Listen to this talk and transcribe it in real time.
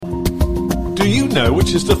Do you know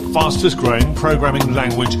which is the fastest growing programming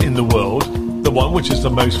language in the world? The one which is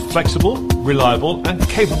the most flexible, reliable and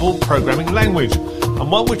capable programming language,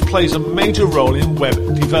 and one which plays a major role in web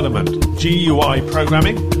development, GUI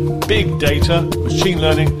programming, big data, machine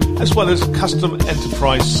learning, as well as custom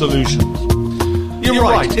enterprise solutions. You're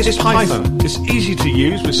right, it's Python. It's easy to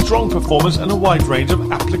use with strong performance and a wide range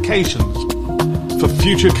of applications. For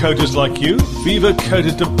future coders like you, Viva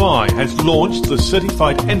Coder Dubai has launched the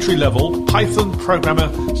certified entry-level Python programmer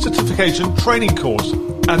certification training course.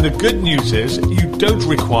 And the good news is you don't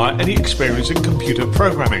require any experience in computer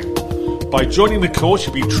programming. By joining the course,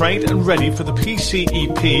 you'll be trained and ready for the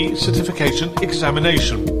PCEP certification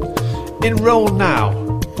examination. Enroll now.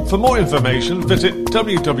 For more information, visit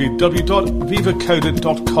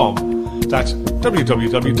www.vivacoder.com. That's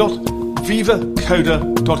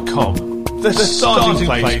www.vivacoder.com. The starting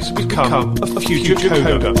place to become a future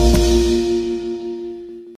coder.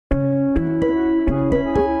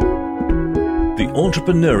 The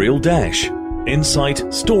Entrepreneurial Dash.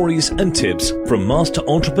 Insight, stories and tips from master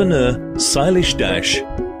entrepreneur Shailesh Dash.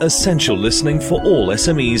 Essential listening for all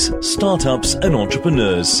SMEs, startups and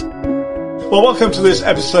entrepreneurs. Well, welcome to this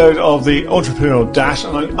episode of the Entrepreneurial Dash.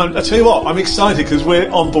 And I tell you what, I'm excited because we're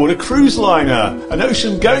on board a cruise liner, an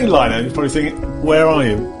ocean-going liner. And you're probably thinking, where are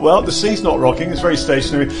you? Well, the sea's not rocking. It's very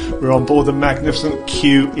stationary. We're on board the magnificent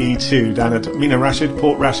QE2 down at Mina Rashid,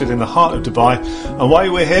 Port Rashid in the heart of Dubai. And why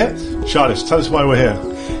we're here? Shailesh, tell us why we're here.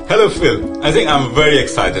 Hello, Phil. I think I'm very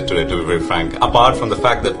excited today, to be very frank. Apart from the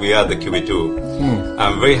fact that we are the QE2,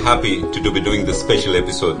 I'm very happy to be doing this special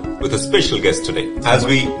episode with a special guest today. As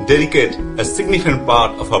we dedicate a significant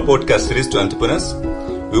part of our podcast series to entrepreneurs,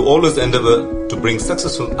 we always endeavor to bring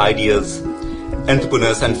successful ideas,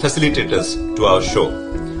 entrepreneurs and facilitators to our show.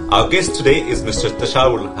 Our guest today is Mr.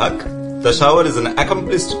 Tasawar Ulhaq. Tasawar is an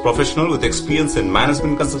accomplished professional with experience in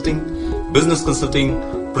management consulting, business consulting,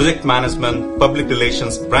 project management, public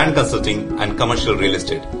relations, brand consulting and commercial real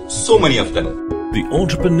estate. So many of them. The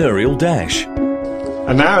Entrepreneurial Dash.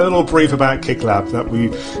 And now a little brief about KIKLABB that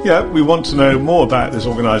we want to know more about this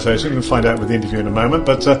organisation. We'll find out with the interview in a moment.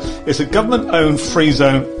 But it's a government-owned free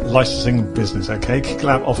zone licensing business. Okay,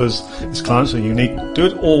 KIKLABB offers its clients a unique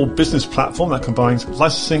do-it-all business platform that combines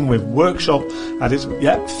licensing with workshop at its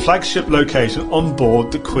flagship location on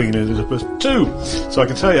board the Queen Elizabeth II. So I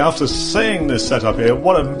can tell you, after seeing this setup here,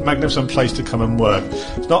 what a magnificent place to come and work.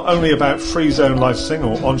 It's not only about free zone licensing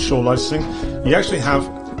or onshore licensing. You actually have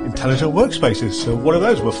intelligent workspaces. So what are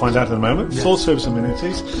those? We'll find out in a moment. Yes. Full service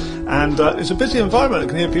amenities. And it's a busy environment. I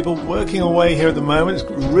can hear people working away here at the moment. It's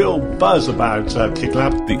real buzz about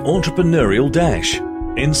KIKLABB. The Entrepreneurial Dash.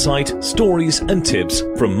 Insight, stories and tips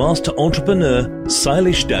from master entrepreneur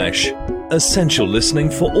Shailesh Dash. Essential listening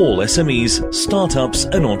for all SMEs, startups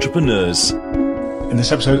and entrepreneurs. In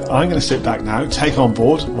this episode, I'm going to sit back now, take on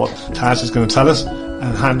board what Taz is going to tell us,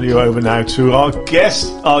 and hand you over now to our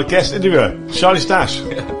guest interviewer, Shailesh Dash.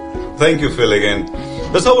 Thank you, Phil, again.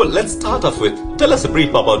 So let's start off with, tell us a brief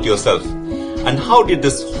about yourself and how did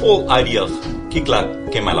this whole idea of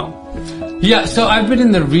KIKLABB came along? Yeah, so I've been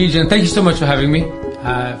in the region. Thank you so much for having me.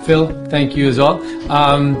 Phil, thank you as well.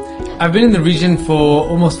 I've been in the region for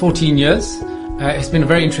almost 14 years. It's been a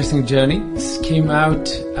very interesting journey. Came out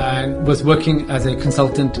and was working as a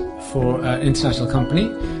consultant for an international company.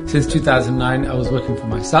 Since 2009, I was working for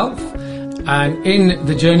myself. And in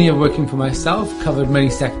the journey of working for myself, covered many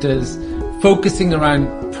sectors, focusing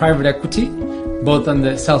around private equity, both on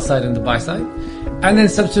the sell side and the buy side. And then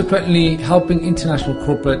subsequently helping international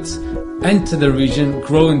corporates enter the region,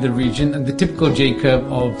 grow in the region, and the typical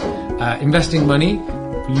J-curve of investing money,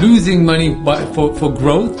 losing money for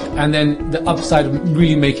growth, and then the upside of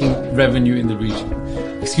really making revenue in the region.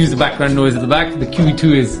 Excuse the background noise at the back, the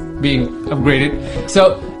QE2 is being upgraded.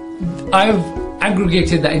 So I've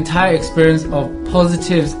aggregated the entire experience of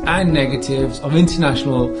positives and negatives of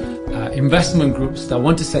international investment groups that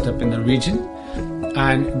want to set up in the region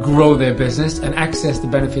and grow their business and access the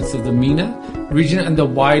benefits of the MENA region and the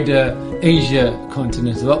wider Asia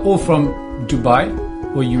continent as well, all from Dubai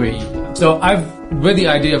or UAE. So where the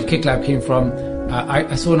idea of KIKLABB came from,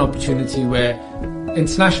 I saw an opportunity where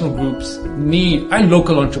international groups and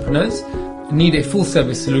local entrepreneurs need a full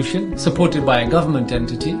service solution supported by a government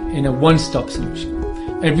entity in a one-stop solution.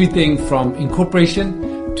 Everything from incorporation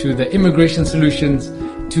to the immigration solutions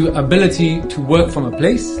to ability to work from a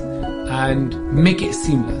place and make it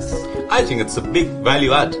seamless. I think it's a big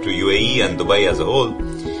value add to UAE and Dubai as a whole.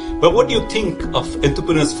 But what do you think of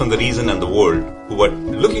entrepreneurs from the region and the world who are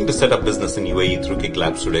looking to set up business in UAE through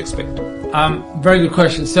KIKLABB should expect? Very good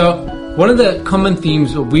question. So one of the common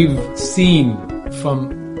themes that we've seen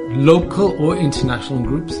from local or international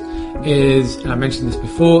groups is, and I mentioned this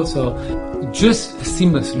before, so just a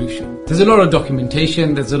seamless solution. There's a lot of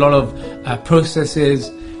documentation, there's a lot of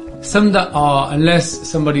processes, some that are, unless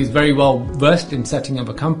somebody is very well versed in setting up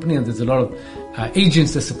a company, and there's a lot of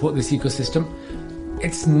agents that support this ecosystem,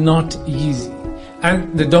 it's not easy.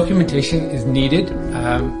 And the documentation is needed.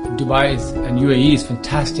 Dubai and UAE is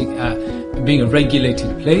fantastic at being a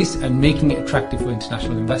regulated place and making it attractive for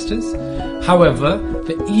international investors. However,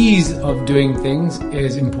 the ease of doing things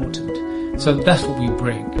is important. So that's what we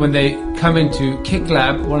bring. When they come into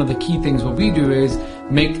KIKLABB, one of the key things what we do is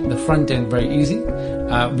make the front end very easy.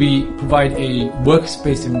 We provide a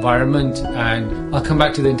workspace environment, and I'll come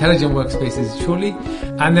back to the intelligent workspaces shortly.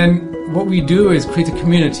 And then what we do is create a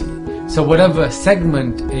community. So whatever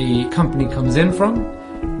segment a company comes in from,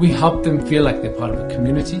 we help them feel like they're part of a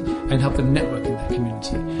community and help them network in that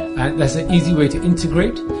community. And that's an easy way to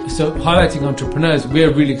integrate. So highlighting entrepreneurs,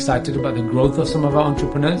 we're really excited about the growth of some of our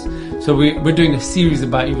entrepreneurs. So we're doing a series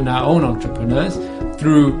about even our own entrepreneurs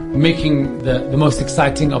through making the most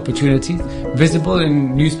exciting opportunities visible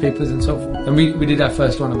in newspapers and so forth. And we did our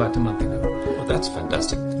first one about a month ago. Oh, that's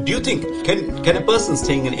fantastic. Do you think, can a person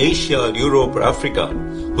staying in Asia, Europe or Africa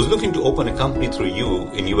who's looking to open a company through you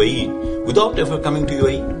in UAE without ever coming to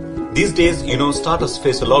UAE? These days, startups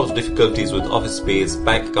face a lot of difficulties with office space,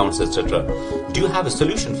 bank accounts, etc. Do you have a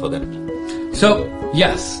solution for that? So,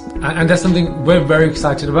 yes, and that's something we're very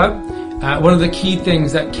excited about. One of the key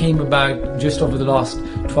things that came about just over the last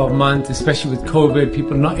 12 months, especially with COVID,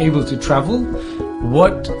 people not able to travel,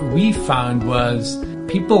 what we found was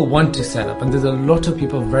people want to set up, and there's a lot of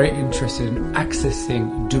people very interested in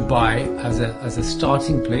accessing Dubai as a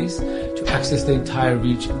starting place to access the entire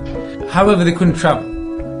region. However, they couldn't travel.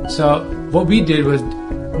 So what we did was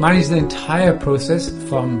manage the entire process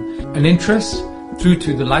from an interest through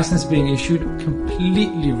to the license being issued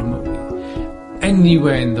completely remotely,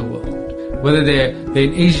 anywhere in the world. Whether they're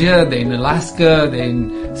in Asia, they're in Alaska, they're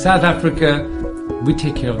in South Africa, we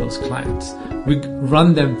take care of those clients. We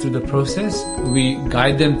run them through the process, we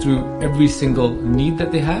guide them through every single need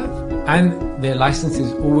that they have, and their license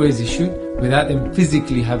is always issued without them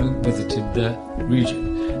physically having visited the region.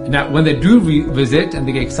 Now, when they do visit and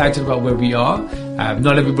they get excited about where we are,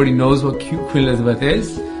 not everybody knows what Queen Elizabeth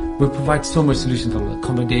is. We provide so much solutions from the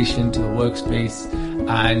accommodation to the workspace,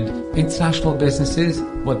 and international businesses,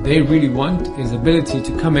 what they really want is ability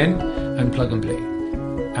to come in and plug and play.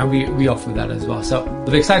 And we offer that as well. So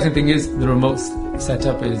the exciting thing is the remote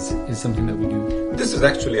setup is something that we do. This is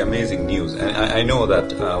actually amazing news. And I know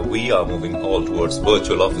that we are moving all towards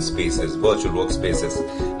virtual office spaces, virtual workspaces.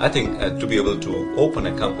 I think to be able to open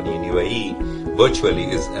a company in UAE virtually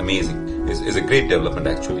is amazing. Is a great development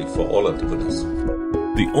actually for all entrepreneurs.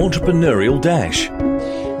 The Entrepreneurial Dash.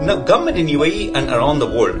 Now, government in UAE and around the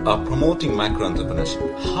world are promoting micro entrepreneurship.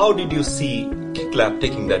 How did you see KIKLABB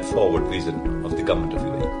taking that forward vision of the government of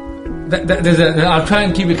UAE? I'll try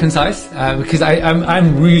and keep it concise because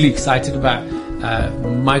I'm really excited about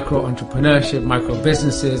micro entrepreneurship, micro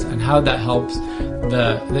businesses, and how that helps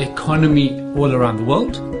the economy all around the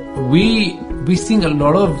world. We're seeing a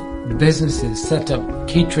lot of businesses set up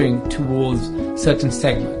catering towards certain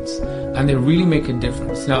segments, and they really make a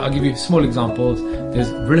difference. Now, I'll give you small examples.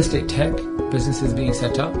 There's real estate tech businesses being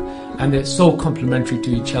set up, and they're so complementary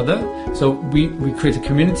to each other. So we create a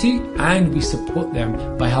community and we support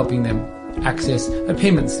them by helping them access a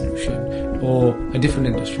payment solution or a different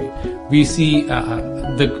industry. We see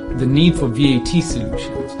the need for VAT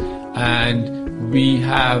solutions, and we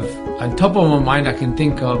have, on top of my mind, I can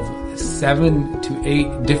think of 7 to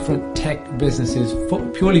 8 different tech businesses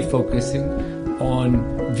purely focusing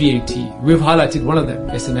on VAT. We've highlighted one of them.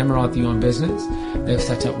 It's an Emirati-owned business. They've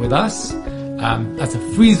set up with us as a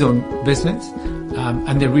free zone business,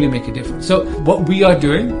 and they really make a difference. So what we are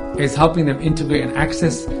doing is helping them integrate and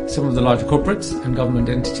access some of the larger corporates and government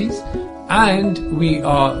entities, and we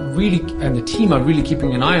are really, and the team are really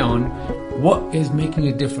keeping an eye on what is making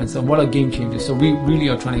a difference and what are game changers. So we really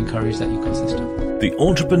are trying to encourage that ecosystem. The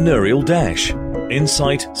Entrepreneurial Dash.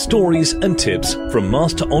 Insight, stories and tips from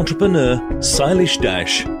master entrepreneur Shailesh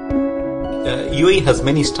Dash. UAE has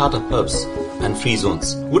many startup hubs and free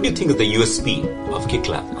zones. What do you think of the USP of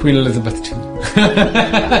KIKLABB? Queen Elizabeth II.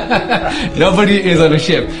 Nobody is on a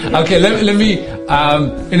ship. Okay, let me.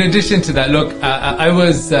 In addition to that, look,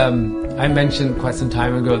 I mentioned quite some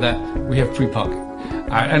time ago that we have free parking,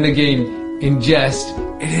 and again, in jest,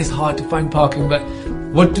 it is hard to find parking, but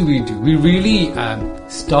what do? We really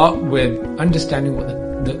start with understanding what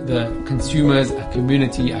the consumers, our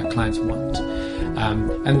community, our clients want.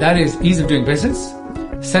 And that is ease of doing business,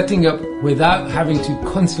 setting up without having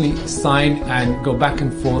to constantly sign and go back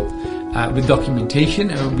and forth with documentation,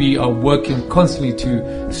 and we are working constantly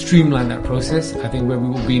to streamline that process. I think where we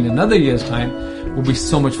will be in another year's time will be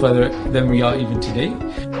so much further than we are even today.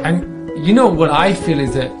 And you know what I feel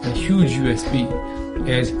is a huge USP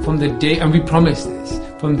is from the day, and we promise this,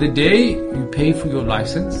 from the day you pay for your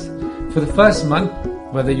license, for the first month,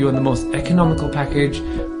 whether you're on the most economical package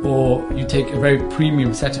or you take a very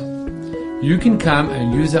premium setup, you can come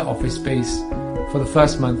and use that office space for the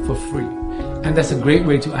first month for free. And that's a great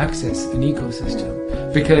way to access an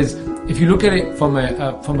ecosystem. Because if you look at it from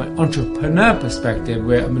an entrepreneur perspective,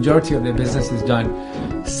 where a majority of their business is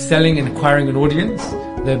done selling and acquiring an audience,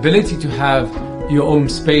 the ability to have your own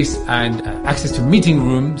space and access to meeting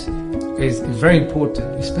rooms is very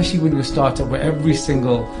important, especially when you start up where every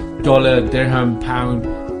single dollar, dirham, pound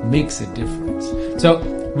makes a difference. So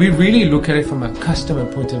we really look at it from a customer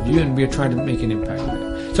point of view, and we're trying to make an impact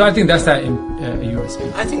there. So I think that's that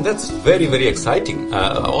USP. I think that's very, very exciting.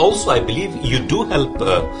 Also, I believe you do help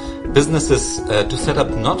businesses to set up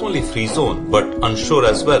not only free zone, but onshore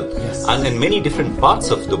as well. Yes. And in many different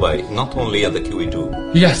parts of Dubai, not only at the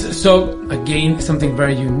QE2. Yes, so again, something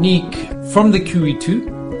very unique from the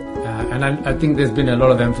QE2. And I think there's been a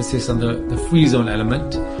lot of emphasis on the free zone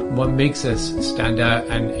element. What makes us stand out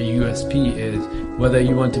and a USP is whether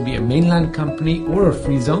you want to be a mainland company or a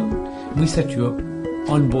free zone, we set you up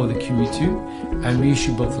on board the QE2 and we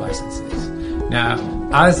issue both licenses. Now,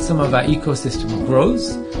 as some of our ecosystem grows,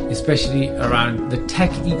 especially around the tech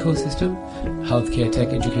ecosystem, healthcare tech,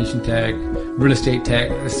 education tech, real estate tech,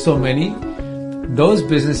 there's so many, those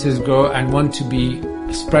businesses grow and want to be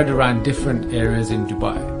spread around different areas in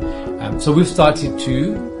Dubai. So we've started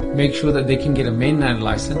to make sure that they can get a mainland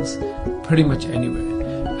license pretty much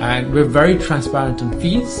anywhere. And we're very transparent on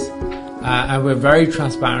fees, and we're very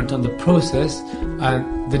transparent on the process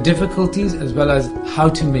and the difficulties, as well as how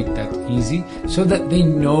to make that easy so that they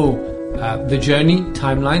know the journey,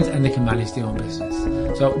 timelines, and they can manage their own business.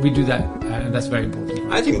 So we do that, and that's very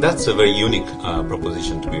important. I think that's a very unique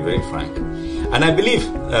proposition, to be very frank. And I believe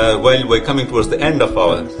while we're coming towards the end of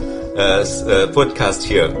our podcast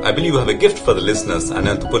here, I believe you have a gift for the listeners and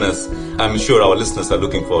entrepreneurs. I'm sure our listeners are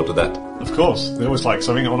looking forward to that. Of course, they always like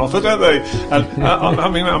something on offer, don't they? And I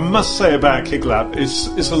mean, I must say about KIKLABB,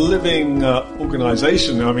 it's a living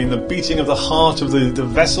organisation. I mean, the beating of the heart of the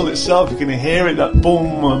vessel itself, you can hear it, that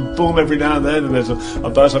boom, boom every now and then, and there's a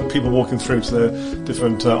buzz of people walking through to the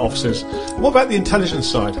different offices. What about the intelligence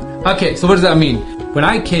side? Okay, so what does that mean? When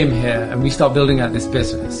I came here and we start building out this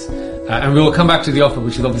business, and we will come back to the offer,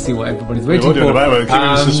 which is obviously what everybody's waiting for.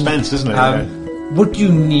 Keeping suspense, isn't it? What you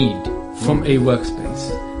need from a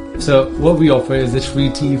workspace. So what we offer is this free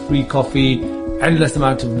tea, free coffee, endless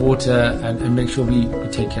amount of water, and make sure we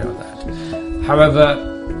take care of that.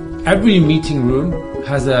 However, every meeting room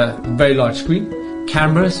has a very large screen,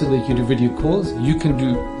 cameras so that you can do video calls. You can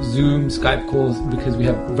do Zoom, Skype calls because we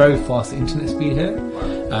have very fast internet speed here,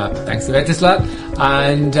 thanks to Etisalat.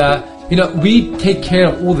 And we take care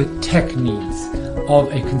of all the tech needs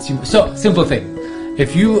of a consumer. So, simple thing.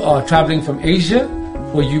 If you are traveling from Asia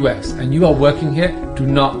or US and you are working here, do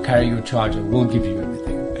not carry your charger. We'll give you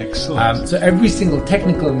everything. Excellent. So every single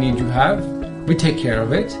technical need you have, we take care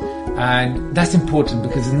of it. And that's important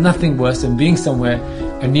because there's nothing worse than being somewhere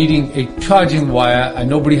and needing a charging wire and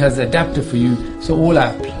nobody has an adapter for you. So all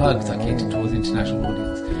our plugs are catered towards international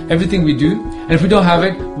audience. Everything we do, and if we don't have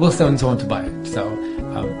it, we'll send someone to buy it. So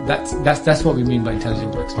that's what we mean by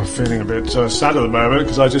intelligent workspace. I'm feeling a bit sad at the moment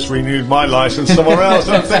because I just renewed my license somewhere else.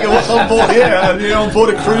 I'm thinking, what's on board here? On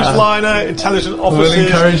board a cruise liner, intelligent offices. We'll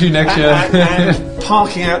encourage you next year. And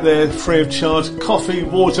parking out there free of charge, coffee,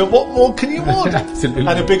 water. What more can you want? Absolutely.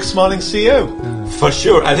 And a big smiling CEO. For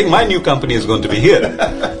sure. I think my new company is going to be here.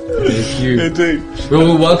 Thank you. Indeed. We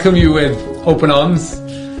will welcome you with open arms,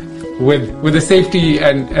 with the safety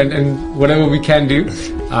and whatever we can do.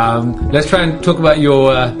 Let's try and talk about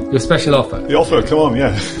your special offer. The offer, come on,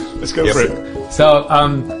 yeah. Let's go for it. So,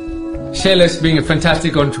 Shailesh being a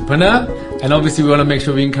fantastic entrepreneur, and obviously we want to make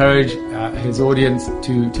sure we encourage his audience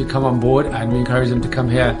to come on board, and we encourage them to come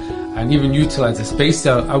here and even utilize the space.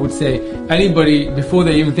 So I would say anybody, before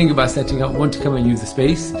they even think about setting up, want to come and use the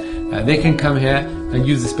space, they can come here and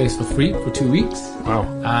use the space for free for 2 weeks. Wow.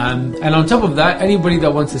 And on top of that, anybody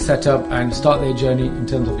that wants to set up and start their journey in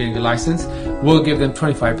terms of getting a license, we'll give them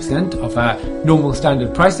 25% of our normal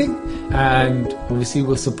standard pricing, and obviously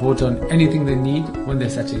we'll support on anything they need when they're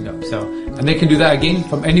setting up. So, and they can do that again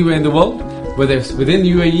from anywhere in the world, whether it's within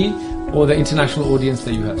UAE or the international audience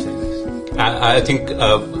that you have, Shailesh. I think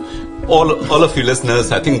all of you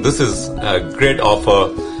listeners, I think this is a great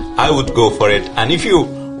offer. I would go for it. And if you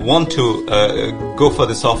want to go for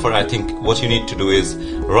this offer, I think what you need to do is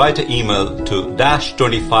write an email to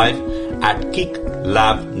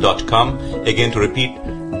dash25@kiklab.com. Again, to repeat,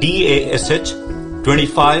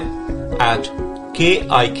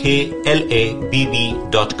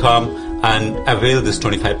 dash25@kiklabb.com and avail this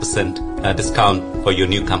 25% discount for your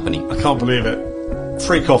new company. I can't believe it.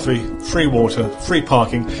 Free coffee, free water, free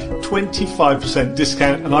parking, 25%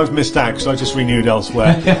 discount, and I've missed out because I just renewed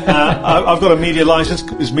elsewhere. I've got a media license.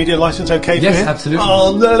 Is media license okay for you? Yes, absolutely.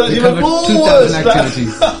 Oh no, that's even more. 2,000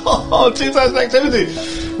 activities. 2,000 activities.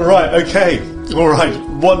 Right, okay. All right,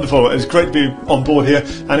 wonderful. It's great to be on board here.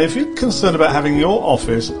 And if you're concerned about having your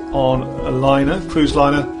office on a liner, cruise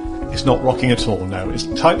liner, it's not rocking at all, no. It's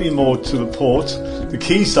tightly moored to the port, the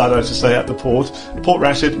quayside, I should say, at the port. Port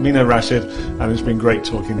Rashid, Mina Rashid, and it's been great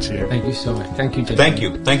talking to you. Thank you so much. Thank you, Thank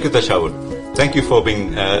you, Tasawar. Thank you for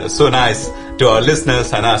being so nice to our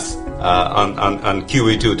listeners and us on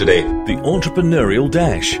QE2 today. The Entrepreneurial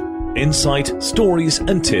Dash. Insight, stories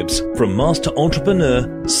and tips from Master Entrepreneur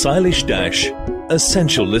Shailesh Dash.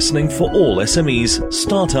 Essential listening for all SMEs,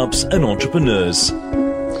 startups and entrepreneurs.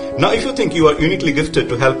 Now, if you think you are uniquely gifted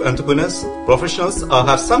to help entrepreneurs, professionals, or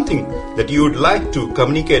have something that you would like to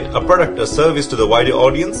communicate a product or service to the wider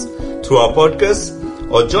audience through our podcast,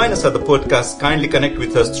 or join us at the podcast, kindly connect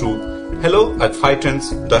with us through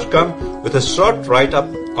hello@5trends.com with a short write-up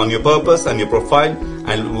on your purpose and your profile,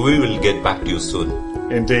 and we will get back to you soon.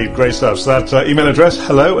 Indeed, great stuff. So that email address,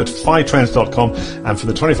 hello@5trends.com, and for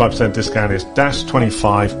the 25% discount is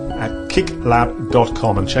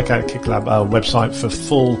dash25@kiklab.com, and check out KIKLABB website for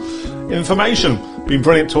full information. Been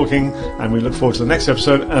brilliant talking, and we look forward to the next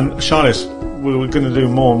episode. And Shailesh, we're going to do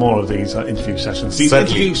more and more of these interview sessions. These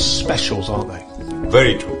interview specials, aren't they?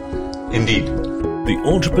 Very true. Indeed. The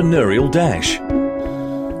Entrepreneurial Dash.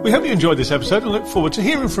 We hope you enjoyed this episode and look forward to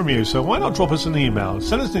hearing from you. So why not drop us an email?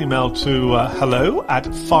 Send us an email to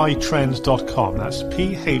hello@phitrends.com. That's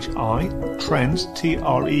PHI Trends,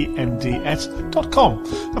 TRENDS.com.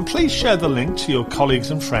 And please share the link to your colleagues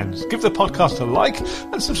and friends. Give the podcast a like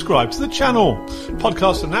and subscribe to the channel.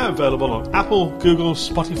 Podcasts are now available on Apple, Google,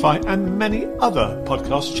 Spotify and many other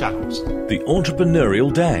podcast channels. The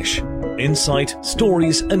Entrepreneurial Dash. Insight,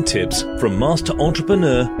 stories and tips from Master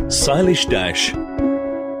Entrepreneur Shailesh Dash.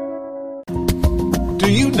 Do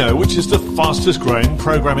you know which is the fastest growing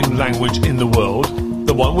programming language in the world?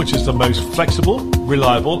 The one which is the most flexible,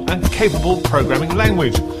 reliable and capable programming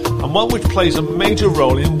language, and one which plays a major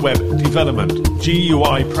role in web development,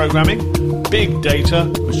 GUI programming, big data,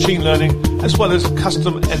 machine learning, as well as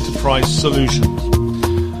custom enterprise solutions.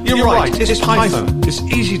 You're right, it's Python. It's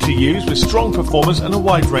easy to use with strong performance and a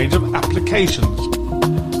wide range of applications.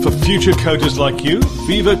 For future coders like you,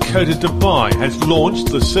 Viva Coder Dubai has launched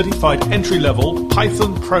the Certified Entry-Level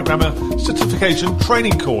Python Programmer Certification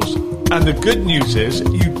Training course. And the good news is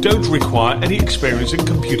you don't require any experience in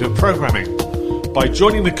computer programming. By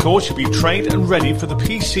joining the course, you'll be trained and ready for the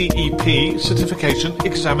PCEP certification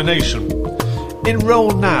examination. Enroll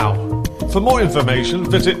now. For more information,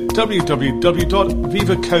 visit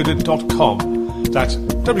www.vivacoder.com. That's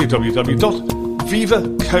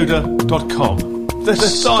www.vivacoder.com. The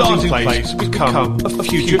starting place to become a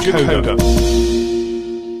future coder.